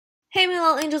Hey my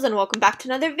little angels and welcome back to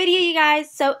another video, you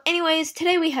guys. So anyways,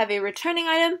 today we have a returning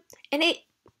item, and it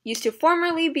used to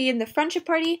formerly be in the friendship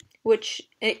party, which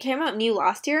it came out new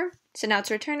last year, so now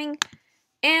it's returning.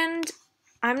 And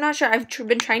I'm not sure, I've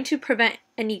been trying to prevent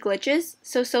any glitches,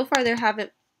 so far there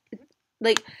haven't,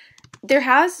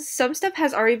 some stuff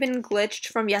has already been glitched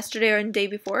from yesterday or the day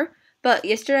before, but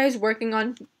yesterday I was working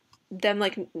on them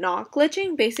not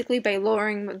glitching, basically by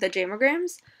lowering the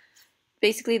jamograms.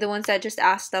 Basically, the ones that just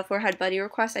asked stuff or had buddy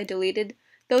requests, I deleted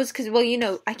those because, well,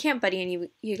 I can't buddy any of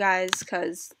you guys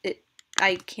because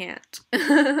I can't.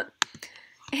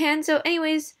 And so,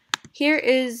 anyways, here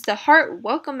is the heart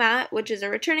welcome mat, which is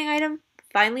a returning item.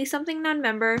 Finally, something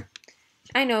non-member.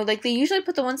 I know, they usually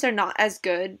put the ones that are not as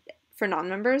good for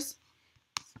non-members.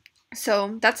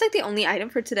 So, that's, the only item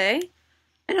for today.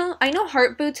 I know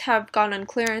heart boots have gone on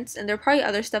clearance, and there are probably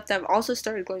other stuff that have also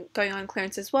started going on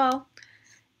clearance as well.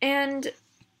 And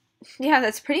yeah,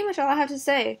 that's pretty much all I have to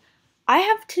say. I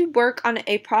have to work on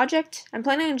a project. I'm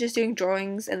planning on just doing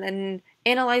drawings and then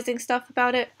analyzing stuff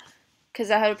about it because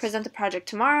I have to present the project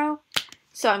tomorrow.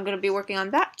 So I'm going to be working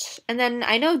on that. And then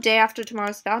I know day after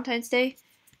tomorrow is Valentine's Day,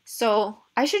 so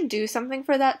I should do something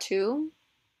for that too.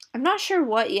 I'm not sure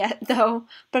what yet though,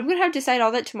 but I'm going to have to decide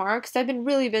all that tomorrow because I've been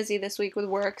really busy this week with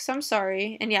work, so I'm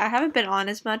sorry. And yeah, I haven't been on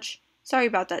as much. Sorry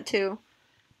about that too.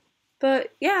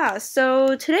 But yeah,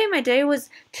 so today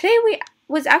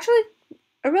was actually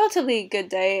a relatively good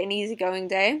day, an easygoing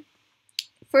day.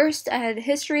 First, I had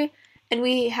history, and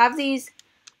we have these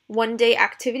one-day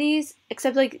activities,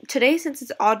 except today, since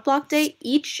it's odd block day,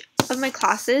 each of my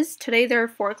classes, today there are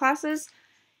 4 classes,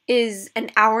 is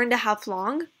an hour and a half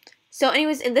long. So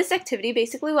anyways, in this activity,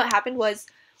 basically what happened was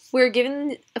we were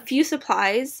given a few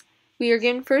supplies. We're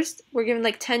given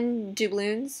 10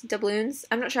 doubloons,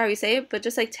 I'm not sure how you say it, but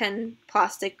just 10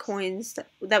 plastic coins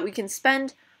that we can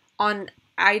spend on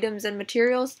items and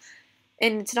materials.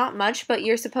 And it's not much, but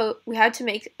we had to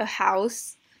make a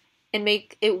house and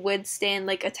make it withstand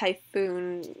a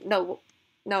typhoon,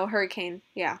 no, hurricane,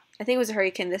 yeah. I think it was a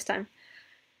hurricane this time.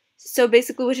 So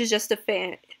basically, which is just a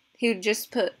fan.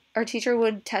 Our teacher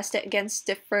would test it against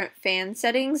different fan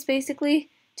settings, basically,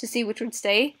 to see which would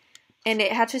stay. And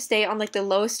it had to stay on the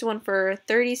lowest one for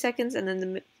 30 seconds, and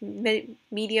then the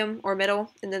medium or middle,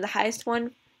 and then the highest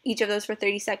one, each of those for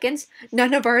 30 seconds.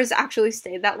 None of ours actually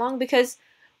stayed that long because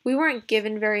we weren't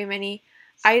given very many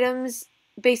items.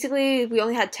 Basically, we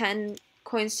only had 10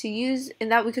 coins to use,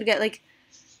 and that we could get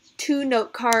 2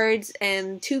 note cards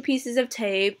and 2 pieces of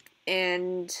tape,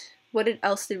 and what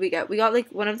else did we get? We got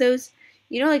one of those,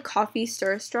 coffee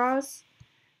stir straws,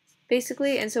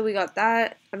 basically, and so we got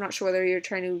that. I'm not sure whether you're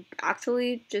trying to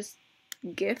actually just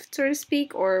gift, so to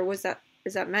speak, or is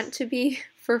that meant to be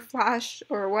for Flash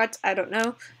or what? I don't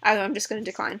know. I'm just gonna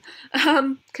decline,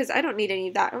 because I don't need any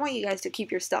of that. I want you guys to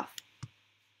keep your stuff.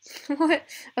 What?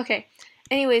 Okay.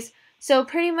 Anyways, so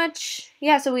pretty much,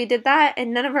 yeah, so we did that,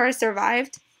 and none of ours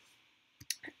survived.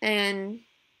 And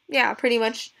yeah, pretty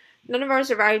much none of ours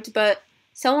survived, but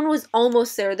someone was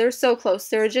almost there. They're so close.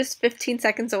 They were just 15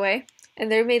 seconds away. And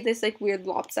they made this weird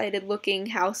lopsided looking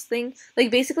house thing.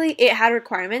 Basically it had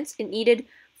requirements. It needed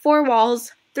 4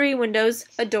 walls, 3 windows,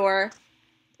 a door.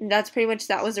 And that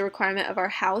was the requirement of our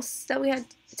house that we had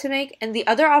to make. And the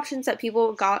other options that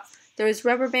people got, there was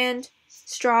rubber band,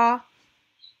 straw,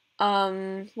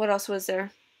 what else was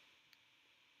there?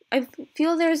 I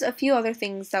feel there's a few other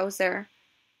things that was there.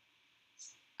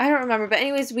 I don't remember, but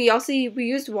anyways, we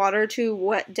used water to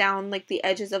wet down the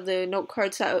edges of the note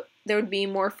cards so there would be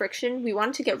more friction. We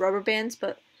wanted to get rubber bands,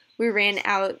 but we ran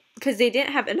out because they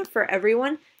didn't have enough for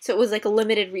everyone, so it was a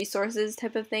limited resources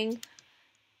type of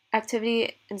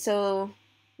activity, and so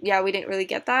yeah, we didn't really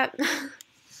get that.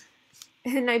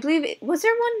 And I believe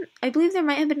there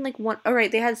might have been one. Oh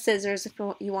right, they had scissors if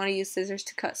you want to use scissors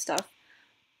to cut stuff,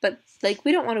 but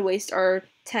we don't want to waste our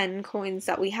 10 coins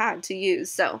that we had to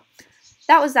use, so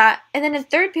that was that. And then in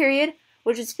 3rd period,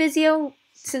 which is physio,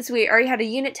 since we already had a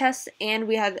unit test and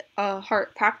we had a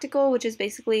heart practical, which is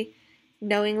basically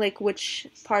knowing which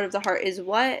part of the heart is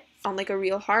what on a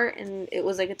real heart, and it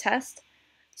was a test.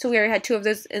 So we already had 2 of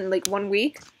those in 1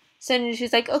 week. So then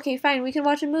she's like, okay, fine, we can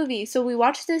watch a movie. So we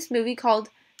watched this movie called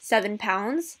 7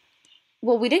 Pounds.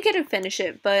 Well, we didn't get to finish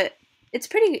it, but it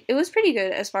was pretty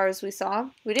good as far as we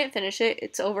saw. We didn't finish it.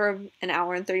 It's over an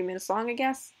hour and 30 minutes long, I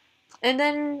guess. And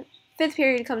then 5th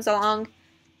period comes along.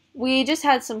 We just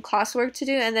had some classwork to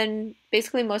do, and then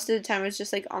basically most of the time it was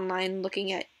just online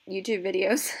looking at YouTube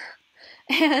videos.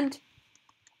 And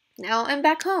now I'm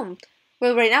back home.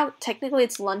 Well, right now technically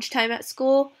it's lunchtime at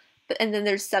school, and then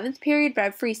there's 7th period, but I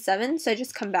have free 7, so I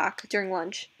just come back during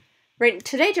lunch. right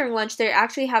today during lunch they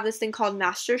actually have this thing called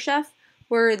Master Chef,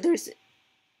 where there's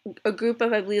a group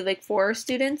of, I believe, like 4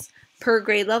 students per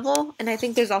grade level, and I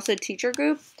think there's also a teacher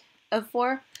group of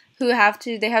 4 who have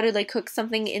to like cook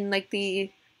something in like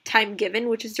the time given,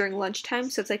 which is during lunchtime,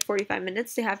 so it's like 45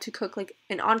 minutes. They have to cook like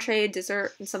an entree,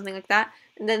 dessert, and something like that,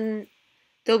 and then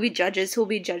there'll be judges who'll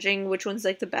be judging which one's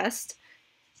like the best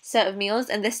set of meals.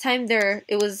 And this time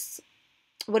it was,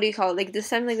 what do you call it, like this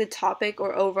time, like the topic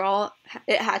or overall,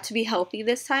 it had to be healthy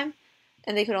this time,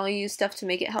 and they could only use stuff to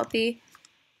make it healthy.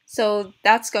 So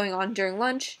that's going on during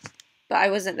lunch, but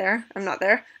I wasn't there. I'm not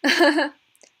there.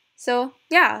 So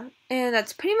yeah, and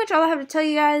that's pretty much all I have to tell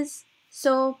you guys.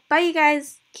 So bye, you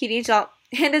guys. QTAngel,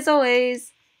 and as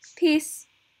always, peace.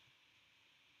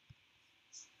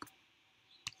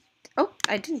 Oh,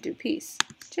 I didn't do peace.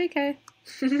 JK.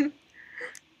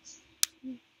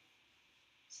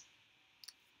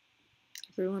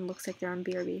 Everyone looks like they're on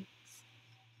BRB.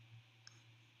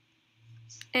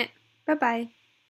 Bye-bye.